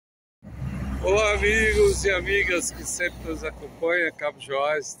Olá, amigos e amigas que sempre nos acompanham, Cabo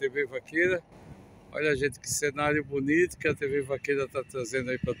Joás, TV Vaqueira. Olha, gente, que cenário bonito que a TV Vaqueira está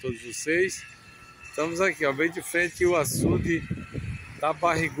trazendo aí para todos vocês. Estamos aqui, ó, bem de frente o açude da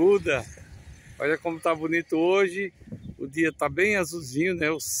Barriguda. Olha como tá bonito hoje. O dia tá bem azulzinho,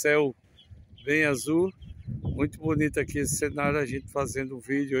 né? O céu bem azul. Muito bonito aqui esse cenário, a gente fazendo um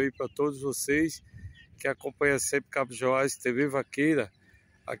vídeo aí para todos vocês que acompanham sempre Cabo Joás, TV Vaqueira.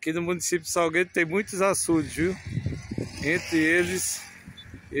 Aqui no município de Salgueiro tem muitos açudes, viu? Entre eles,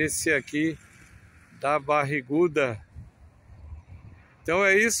 esse aqui da Barriguda. Então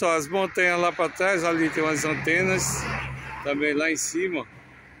é isso, ó, as montanhas lá para trás, ali tem umas antenas, também lá em cima.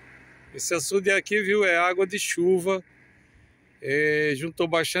 Esse açude aqui, viu, é água de chuva. Juntou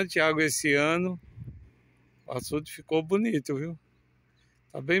bastante água esse ano. O açude ficou bonito, viu?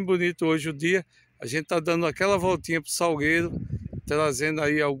 Tá bem bonito hoje o dia. A gente tá dando aquela voltinha pro Salgueiro, trazendo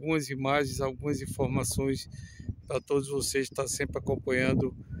aí algumas imagens, algumas informações para todos vocês que estão sempre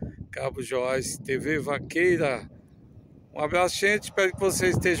acompanhando Cabo Joás TV Vaqueira. Um abraço, gente, espero que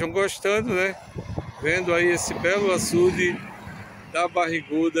vocês estejam gostando, né? Vendo aí esse belo açude da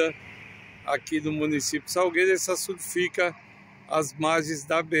Barriguda aqui no município de Salgueiro. Esse açude fica às margens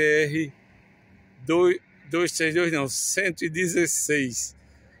da BR 232, não, 116.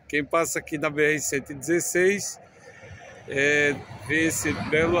 Quem passa aqui na BR 116 vê esse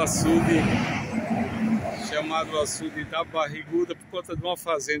belo açude chamado açude da Barriguda por conta de uma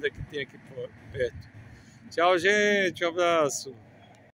fazenda que tem aqui perto. Tchau, gente, um abraço.